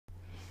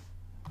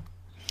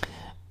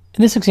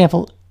In this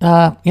example, you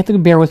have to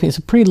bear with me. It's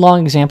a pretty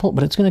long example,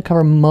 but it's going to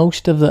cover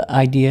most of the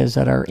ideas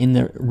that are in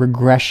the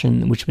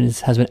regression, which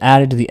has been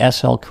added to the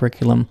SL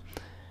curriculum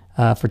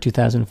for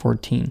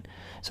 2014.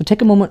 So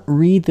take a moment,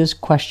 read this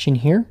question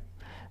here,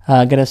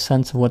 get a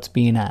sense of what's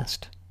being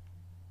asked.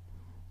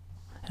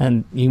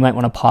 And you might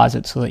want to pause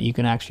it so that you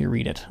can actually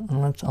read it.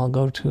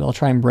 I'll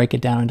try and break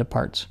it down into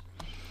parts.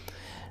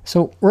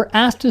 So we're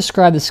asked to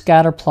describe the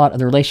scatter plot of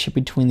the relationship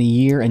between the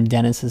year and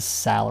Dennis's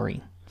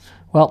salary.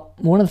 Well,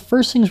 one of the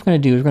first things we're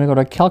going to do is we're going to go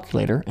to a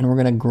calculator and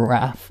we're going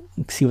to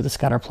see what the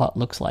scatter plot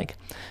looks like.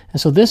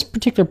 And so this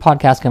particular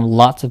podcast can have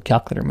lots of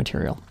calculator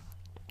material.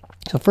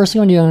 So first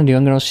thing I'm going to do,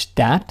 I'm going to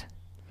stat.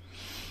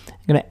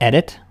 I'm going to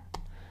edit.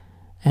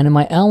 And in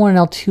my L1 and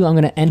L2, I'm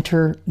going to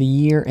enter the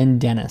year and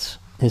Dennis,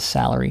 his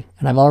salary.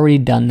 And I've already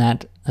done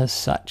that as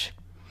such.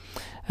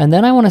 And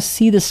then I want to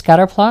see the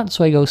scatter plot.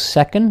 So I go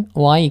second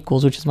y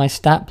equals, which is my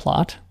stat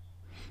plot.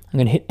 I'm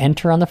going to hit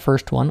enter on the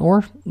first one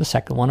or the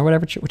second one or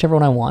whichever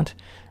one I want.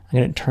 I'm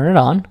going to turn it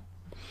on.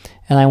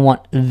 And I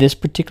want this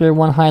particular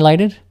one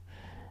highlighted.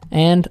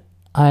 And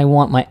I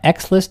want my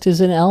X list is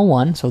in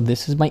L1. So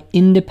this is my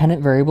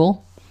independent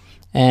variable.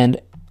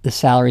 And the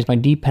salary is my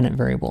dependent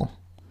variable.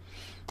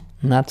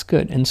 And that's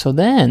good. And so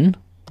then,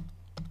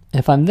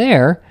 if I'm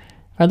there,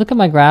 if I look at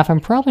my graph, I'm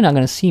probably not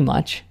going to see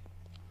much.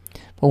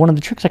 But one of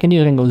the tricks I can do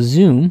is I can go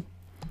zoom.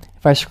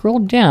 If I scroll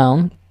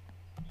down,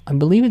 I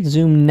believe it's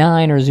zoom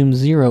 9 or zoom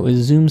 0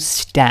 is zoom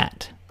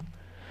stat.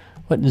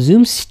 What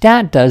zoom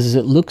stat does is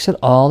it looks at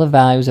all the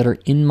values that are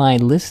in my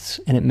lists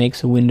and it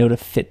makes a window to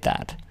fit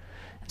that.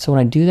 So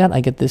when I do that,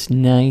 I get this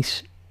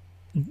nice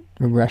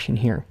regression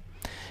here.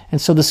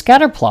 And so the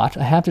scatter plot,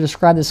 I have to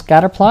describe the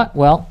scatter plot.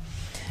 Well,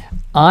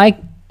 I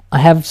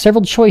have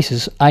several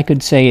choices. I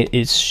could say it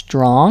is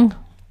strong,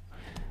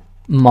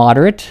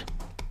 moderate,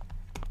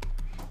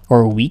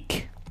 or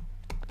weak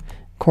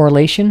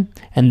correlation.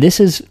 And this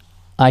is,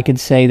 I could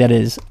say that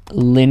is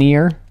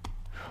linear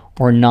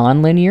or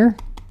nonlinear.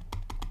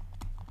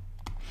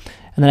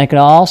 And then I could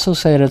also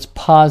say that it's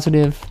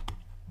positive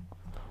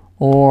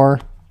or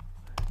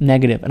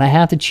negative. And I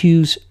have to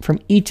choose from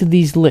each of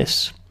these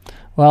lists.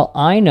 Well,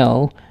 I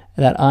know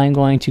that I'm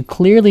going to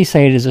clearly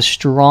say it is a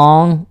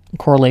strong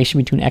correlation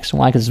between X and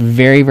Y because it's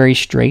very, very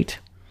straight.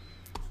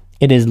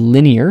 It is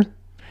linear.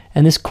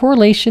 And this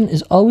correlation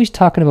is always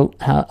talking about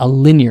a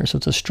linear. So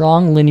it's a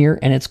strong linear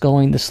and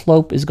the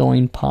slope is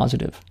going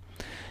positive.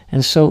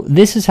 And so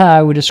this is how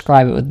I would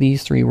describe it with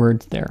these three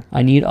words there.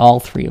 I need all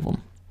three of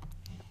them.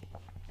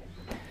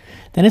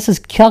 Then it says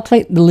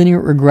calculate the linear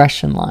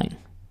regression line.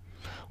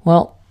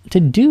 Well,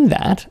 to do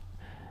that,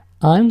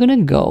 I'm going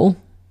to go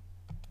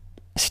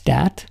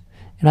stat,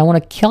 and I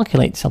want to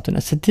calculate something,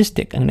 a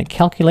statistic. I'm going to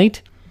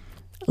calculate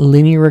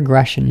linear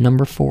regression,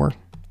 number 4.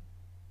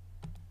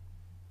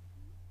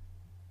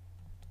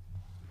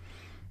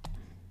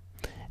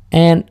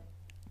 And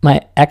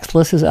my X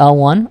list is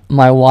L1,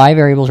 my Y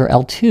variables are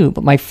L2,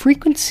 but my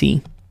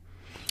frequency,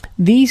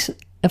 these,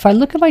 if I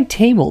look at my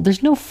table,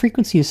 there's no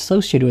frequency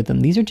associated with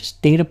them. These are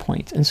just data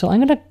points. And so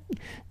I'm going to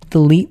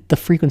delete the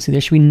frequency.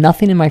 There should be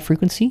nothing in my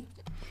frequency.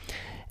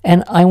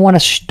 And I want to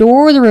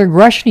store the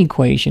regression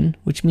equation,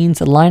 which means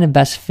the line of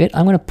best fit.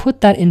 I'm going to put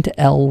that into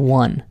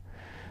L1,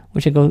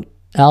 which I go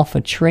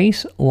alpha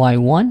trace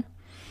Y1.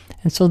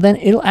 And so then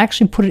it'll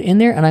actually put it in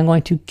there, and I'm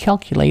going to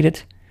calculate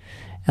it.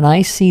 And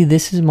I see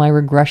this is my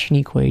regression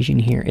equation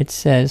here. It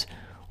says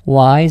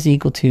y is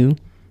equal to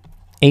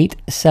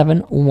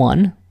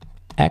 871x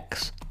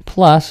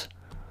plus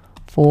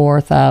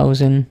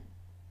 4,000.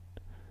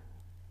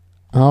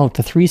 Oh,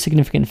 to 3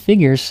 significant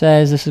figures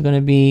says this is going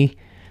to be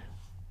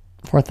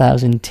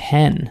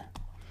 4,010.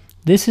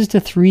 This is to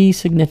 3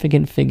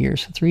 significant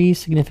figures. 3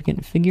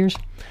 significant figures.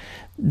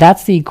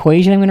 That's the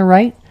equation I'm going to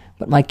write,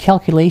 but my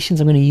calculations,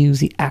 I'm going to use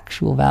the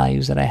actual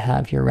values that I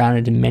have here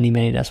rounded to many,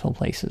 many decimal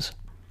places.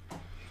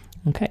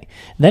 Okay,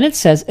 then it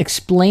says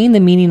explain the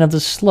meaning of the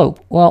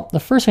slope. Well,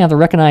 the first thing I have to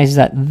recognize is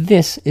that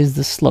this is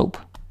the slope.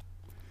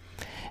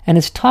 And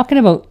it's talking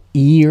about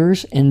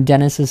years and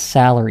Dennis's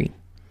salary.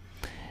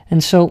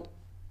 And so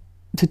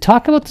to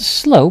talk about the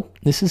slope,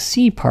 this is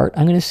C part,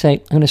 I'm going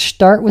to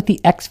start with the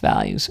X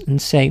values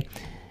and say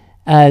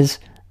as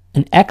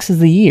an X is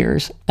the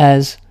years,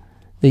 as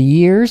the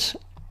years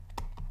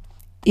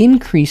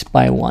increase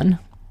by 1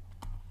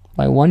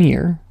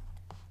 year,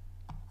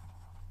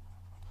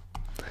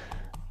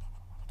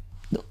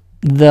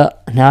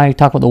 now I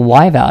talk about the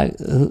Y value,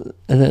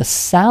 the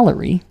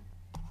salary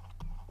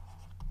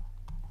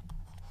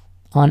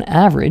on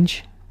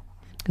average,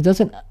 it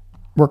doesn't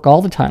work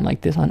all the time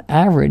like this, on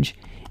average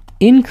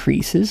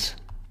increases,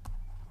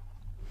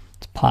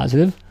 it's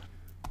positive,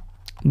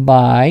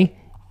 by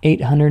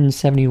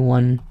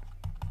 $871.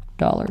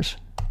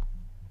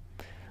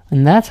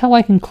 And that's how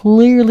I can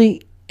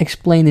clearly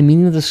explain the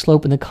meaning of the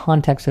slope in the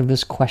context of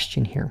this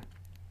question here.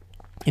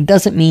 It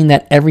doesn't mean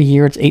that every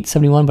year it's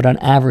 871, but on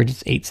average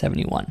it's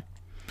 871.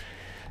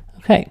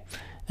 Okay,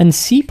 then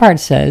C part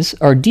says,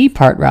 or D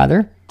part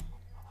rather,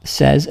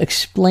 says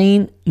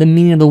explain the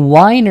meaning of the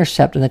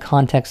Y-intercept in the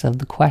context of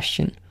the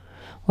question.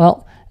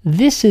 Well,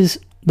 this is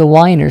the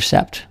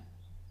y-intercept.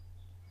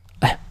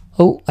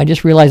 Oh, I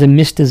just realized I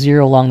missed a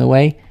 0 along the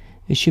way.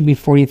 It should be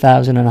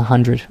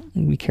 40,100.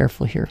 Be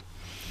careful here.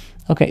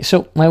 Okay,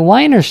 so my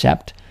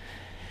y-intercept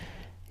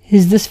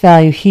is this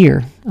value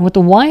here. And what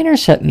the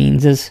y-intercept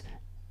means is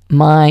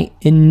my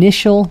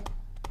initial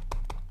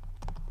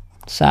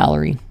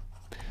salary.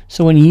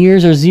 So when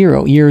years are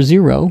 0, year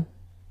 0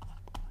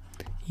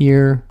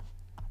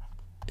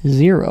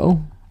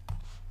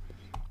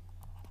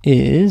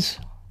 is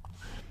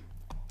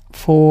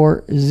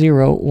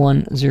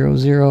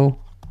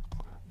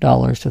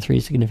 $40100 to 3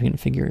 significant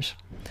figures.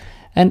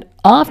 And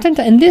often,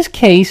 in this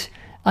case,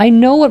 I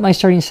know what my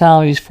starting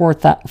salary is,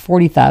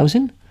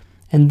 40,000,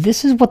 and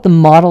this is what the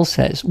model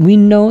says. We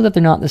know that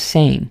they're not the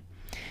same.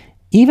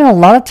 Even a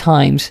lot of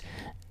times,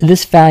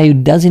 this value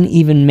doesn't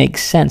even make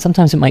sense.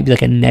 Sometimes it might be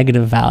like a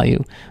negative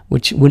value,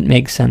 which wouldn't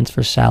make sense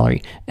for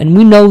salary. And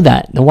we know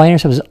that. The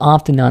y-intercept is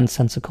often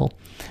nonsensical,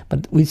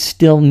 but it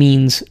still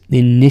means the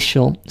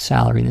initial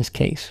salary in this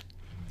case.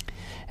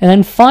 And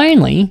then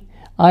finally,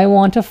 I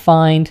want to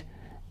find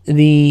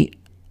the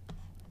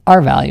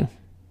R value.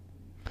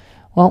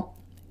 Well,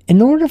 in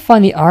order to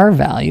find the R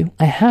value,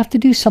 I have to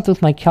do something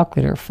with my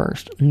calculator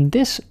first. And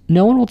this,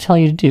 no one will tell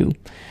you to do,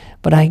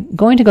 but I'm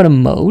going to go to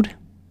Mode.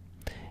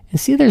 And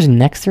see there's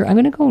next there. I'm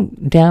going to go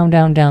down,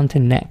 down, down to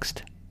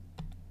next.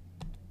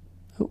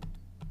 Oh.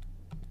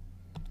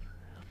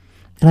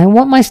 And I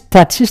want my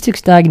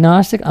statistics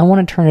diagnostic, I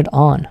want to turn it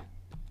on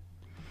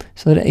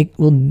so that it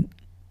will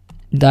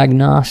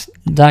diagnose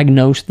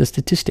the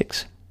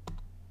statistics.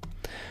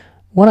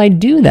 When I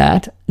do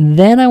that,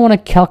 then I want to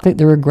calculate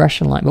the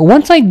regression line. But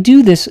once I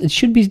do this, it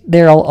should be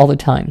there all the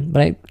time.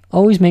 But I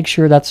always make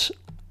sure it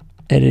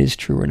is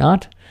true or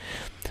not.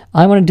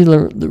 I want to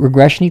do the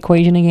regression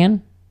equation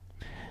again.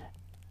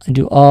 I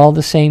do all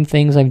the same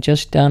things I've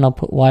just done. I'll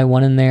put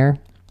y1 in there.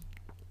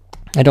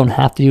 I don't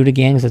have to do it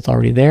again because it's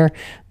already there,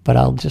 but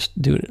I'll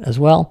just do it as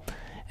well.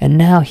 And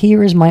now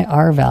here is my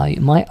R value.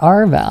 My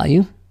R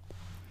value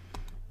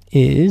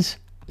is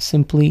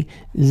simply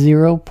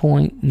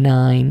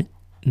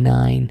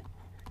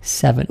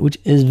 0.997, which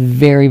is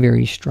very,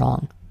 very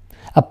strong.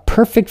 A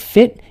perfect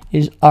fit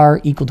is R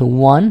equal to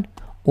 1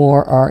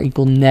 or R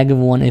equal to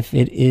 -1 if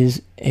it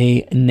is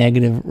a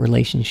negative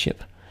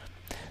relationship.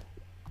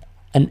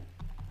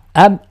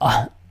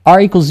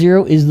 R equals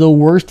 0 is the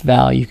worst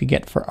value you could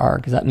get for R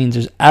because that means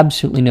there's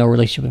absolutely no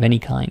relationship of any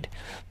kind.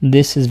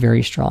 This is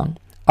very strong.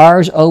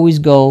 R's always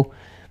go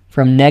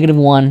from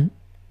 -1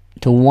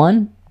 to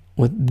 1,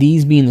 with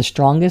these being the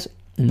strongest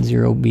and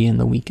 0 being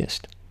the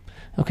weakest.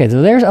 Okay,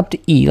 so there's up to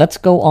E. Let's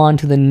go on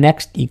to the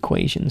next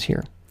equations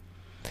here.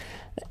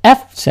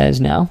 F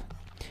says now,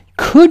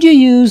 could you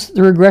use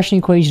the regression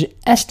equation to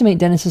estimate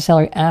Dennis's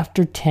salary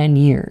after 10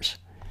 years?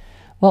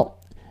 Well,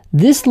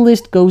 this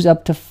list goes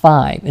up to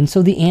 5, and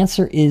so the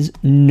answer is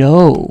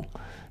no,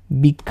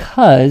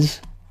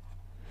 because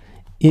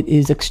it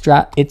is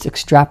it's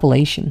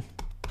extrapolation.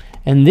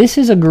 And this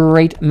is a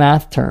great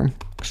math term,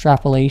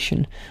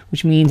 extrapolation,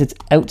 which means it's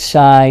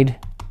outside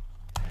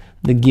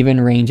the given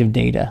range of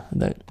data,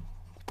 the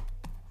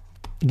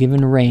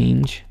given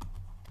range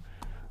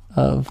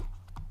of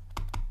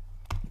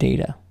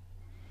data.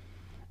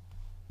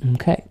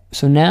 Okay,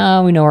 so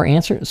now we know our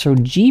answer. So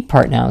G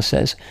part now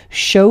says,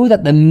 show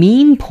that the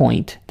mean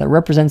point that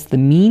represents the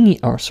mean,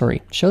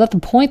 show that the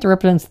point that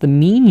represents the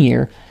mean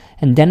year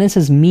and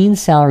Dennis's mean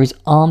salary is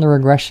on the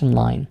regression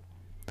line.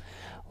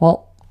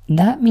 Well,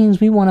 that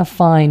means we want to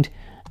find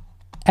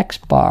X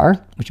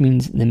bar, which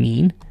means the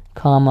mean,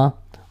 comma,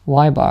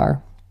 Y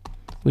bar,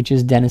 which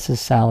is Dennis's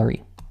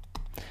salary.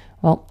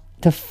 Well,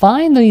 to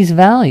find these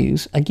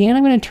values, again,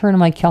 I'm going to turn to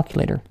my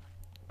calculator.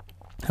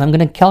 And I'm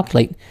going to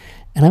calculate.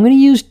 And I'm going to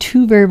use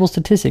two variable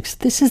statistics.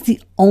 This is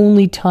the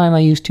only time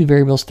I use two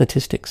variable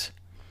statistics.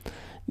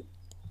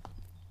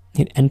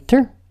 Hit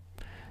enter.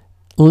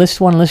 List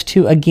 1, list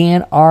 2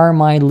 again are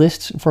my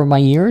lists for my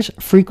years.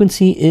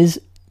 Frequency is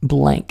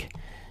blank.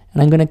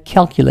 And I'm going to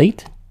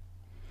calculate.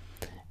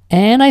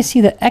 And I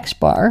see that X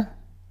bar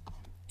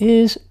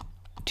is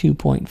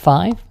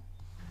 2.5.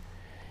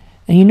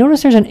 And you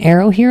notice there's an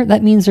arrow here.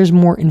 That means there's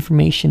more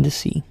information to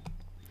see.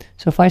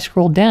 So if I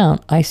scroll down,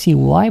 I see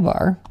Y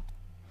bar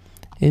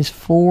is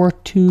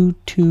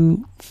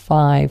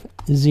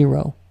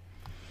 42250.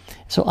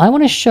 So I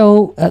want to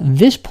show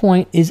this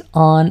point is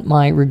on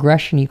my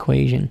regression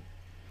equation.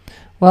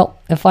 Well,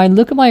 if I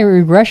look at my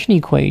regression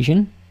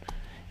equation,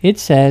 it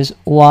says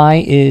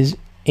y is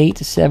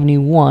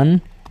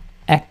 871x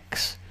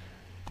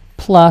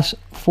plus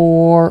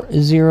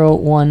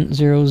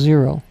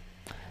 40100.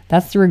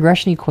 That's the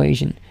regression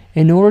equation.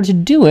 In order to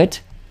do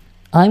it,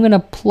 I'm going to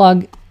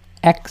plug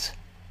x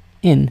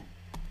in.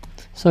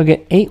 So I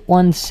get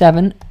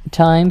 817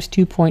 times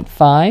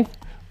 2.5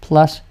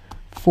 plus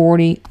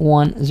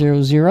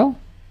 4100.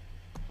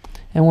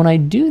 And when I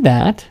do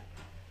that,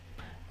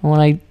 when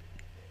I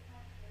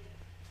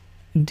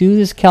do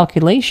this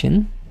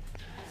calculation,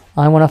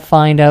 I want to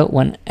find out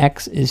when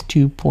x is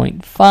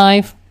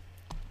 2.5.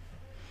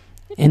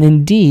 And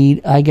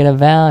indeed, I get a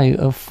value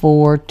of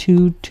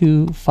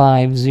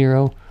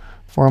 42250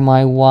 for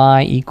my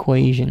y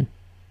equation.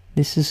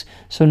 This is,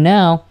 so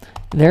now,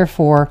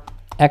 therefore,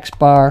 x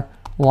bar,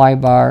 y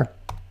bar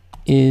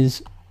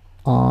is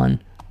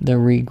on the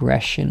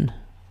regression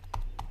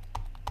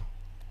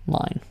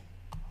line.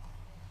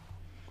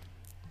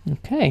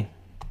 Okay.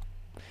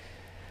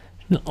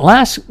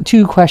 Last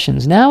two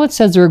questions. Now it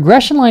says the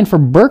regression line for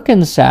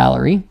Birkin's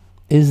salary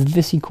is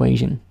this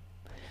equation.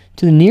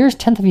 To the nearest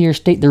tenth of a year,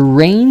 state the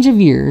range of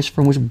years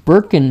from which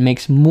Birkin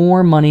makes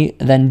more money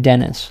than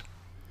Dennis.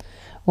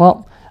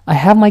 Well, I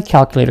have my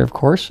calculator, of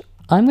course.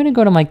 I'm going to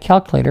go to my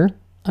calculator.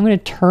 I'm going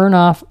to turn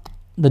off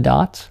the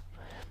dots,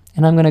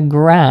 and I'm going to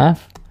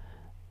graph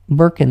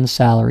Birkin's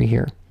salary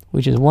here,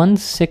 which is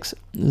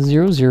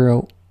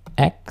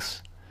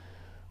 1600x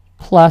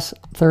plus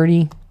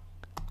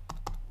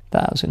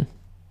 30,000.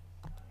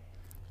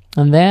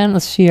 And then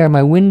let's see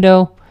my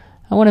window.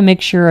 I want to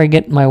make sure I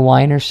get my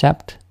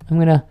Y-intercept. I'm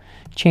going to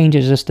change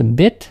it just a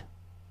bit.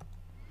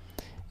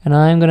 And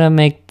I'm going to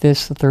make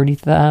this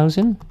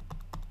 30,000.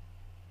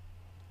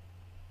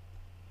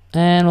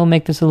 And we'll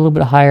make this a little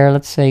bit higher.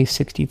 Let's say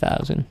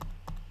 60,000.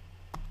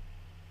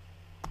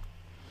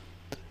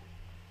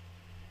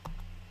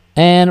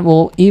 And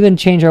we'll even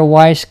change our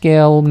Y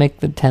scale. We'll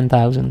make the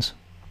 10,000s.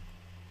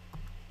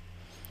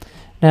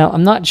 Now,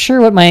 I'm not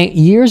sure what my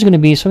year is going to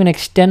be, so I'm going to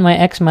extend my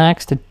X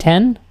max to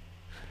 10.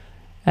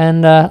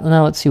 And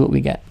now let's see what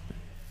we get.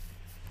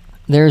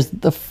 There's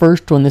the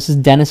first one. This is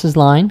Dennis's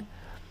line,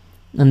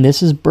 and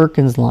this is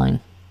Birkin's line.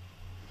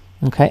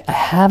 Okay, I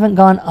haven't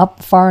gone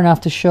up far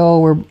enough to show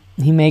where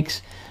he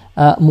makes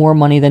more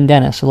money than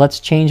Dennis. So let's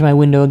change my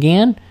window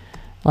again.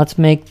 Let's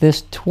make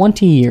this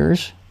 20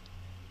 years.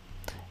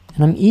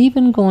 And I'm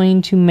even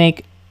going to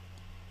make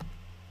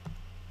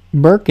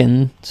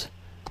Birkin's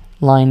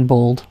line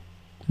bold.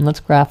 And let's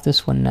graph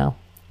this one now.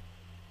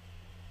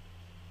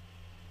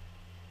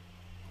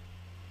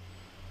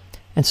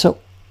 And so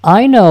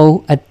I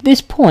know at this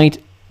point,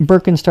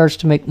 Birkin starts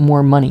to make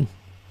more money.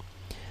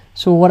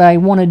 So what I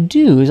want to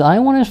do is I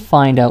want to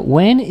find out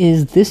when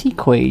is this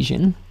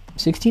equation,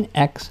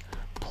 16x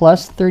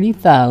plus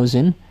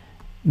 30,000,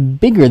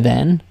 bigger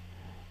than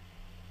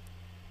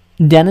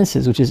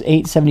Dennis's, which is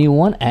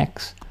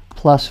 871x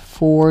plus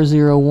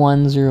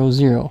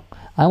 40100.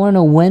 I want to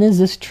know when is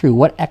this true,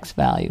 what x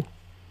value.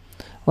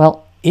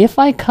 Well, if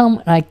I come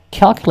and I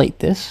calculate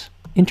this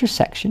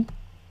intersection,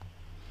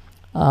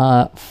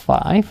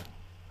 5,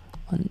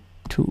 1,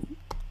 2,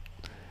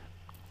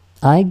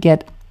 I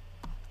get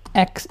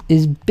x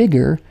is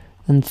bigger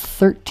than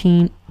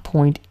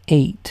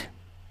 13.8.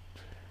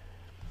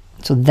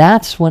 So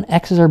that's when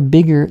x's are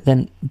bigger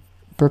than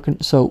Birkin.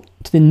 So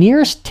to the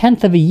nearest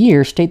tenth of a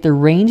year, state the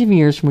range of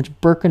years from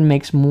which Birkin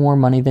makes more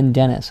money than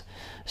Dennis.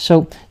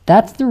 So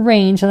that's the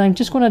range, and I'm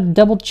just going to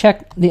double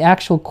check the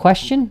actual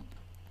question,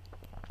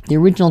 the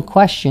original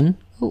question.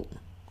 Oh.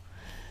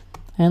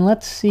 And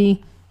let's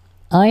see.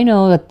 I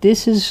know that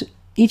this is,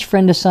 each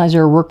friend decides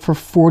their work for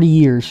 40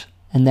 years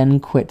and then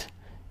quit.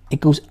 It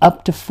goes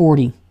up to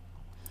 40.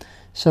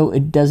 So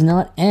it does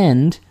not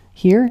end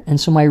here. And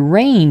so my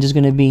range is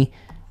going to be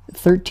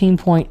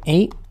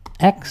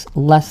 13.8x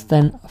less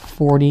than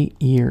 40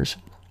 years.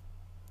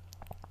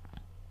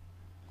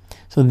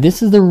 So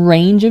this is the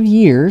range of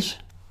years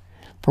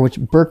for which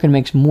Birkin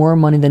makes more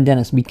money than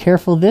Dennis. Be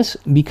careful of this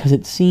because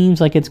it seems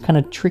like it's kind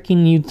of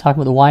tricking you to talk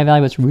about the y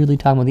value, but it's really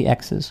talking about the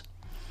x's.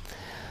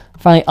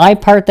 Finally, I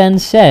part then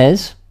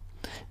says,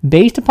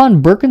 based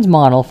upon Birkin's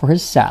model for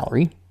his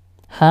salary,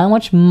 how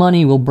much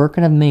money will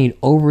Birkin have made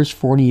over his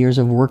 40 years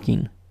of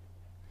working?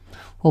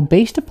 Well,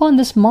 based upon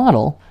this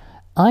model,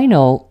 I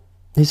know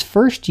his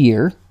first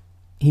year,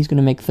 he's going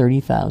to make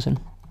 30,000.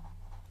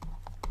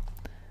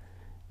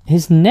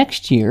 His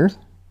next year,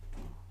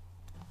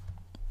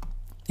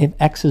 if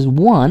x is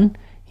 1,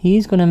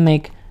 he's going to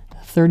make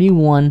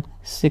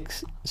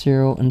 3160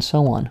 and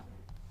so on.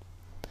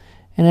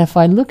 And if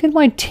I look at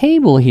my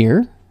table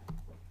here,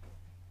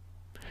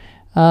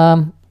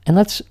 and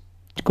let's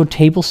go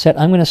table set,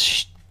 I'm going to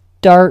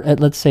start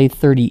at, let's say,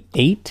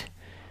 38.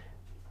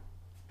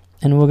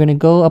 And we're going to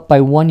go up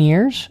by 1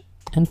 years,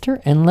 enter,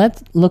 and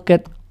let's look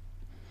at,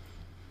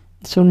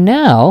 so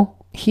now,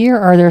 here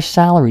are their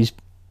salaries.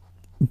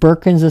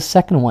 Birkin's the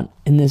second one.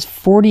 In this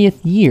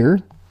 40th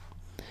year,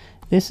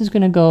 this is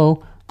going to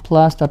go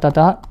plus dot dot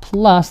dot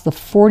plus the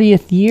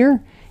 40th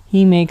year,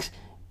 he makes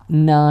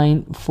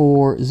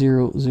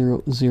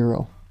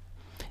 94000.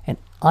 And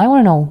I want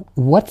to know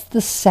what's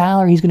the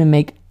salary he's going to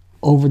make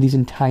over these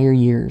entire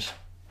years.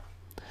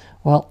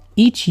 Well,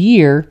 each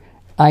year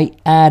I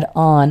add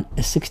on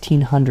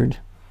 1,600.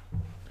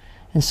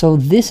 And so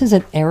this is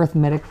an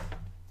arithmetic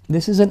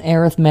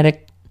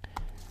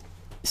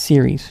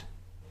series.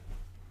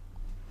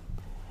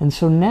 And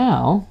so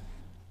now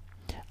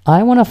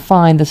I want to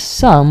find the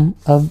sum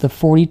of the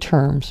 40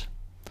 terms.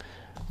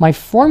 My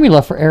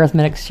formula for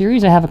arithmetic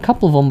series, I have a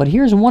couple of them, but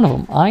here's one of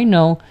them. I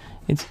know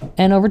it's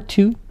n over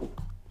 2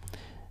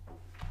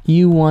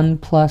 u1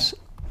 plus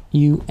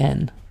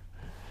un.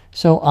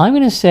 So I'm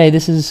going to say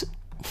this is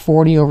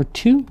 40 over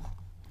 2.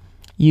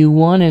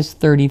 u1 is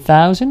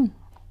 30,000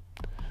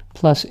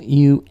 plus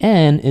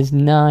UN is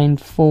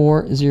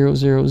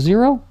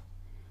 94000,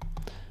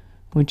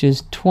 which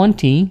is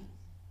 20.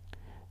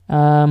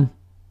 And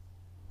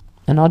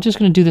I'm just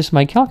going to do this in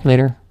my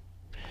calculator.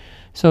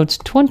 So it's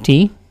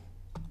 20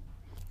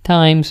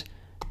 times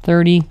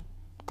 30,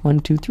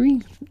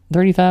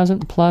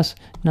 30,000 plus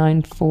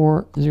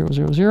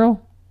 94000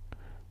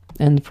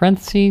 and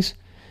parentheses.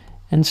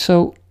 And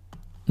so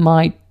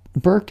my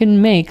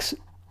Birkin makes,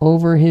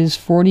 over his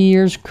 40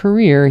 years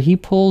career, he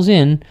pulls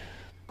in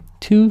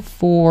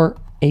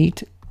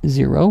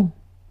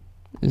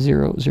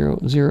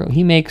 2480000.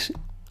 He makes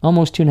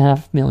almost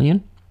 2.5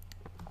 million.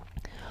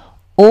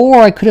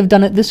 Or I could have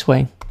done it this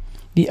way.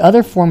 The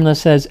other formula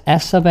says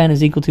S sub n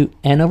is equal to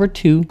n over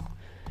 2,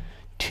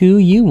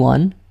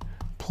 2u1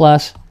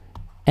 plus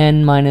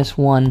n minus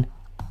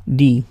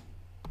 1d,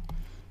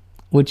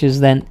 which is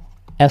then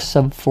S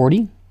sub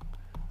 40,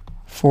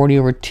 40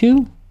 over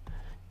 2.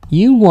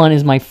 U1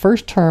 is my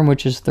first term,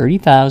 which is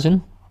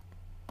 30,000.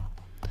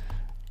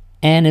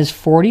 N is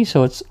 40,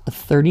 so it's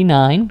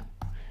 39.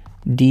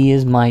 D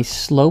is my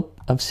slope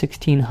of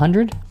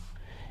 1600.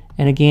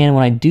 And again,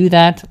 when I do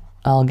that,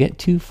 I'll get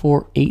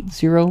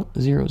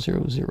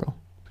 2480000.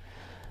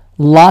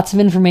 Lots of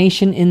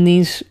information in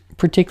these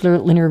particular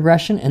linear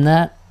regression,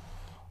 and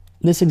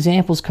this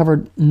example's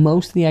covered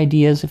most of the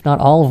ideas, if not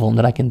all of them,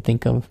 that I can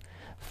think of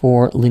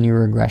for linear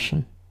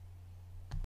regression.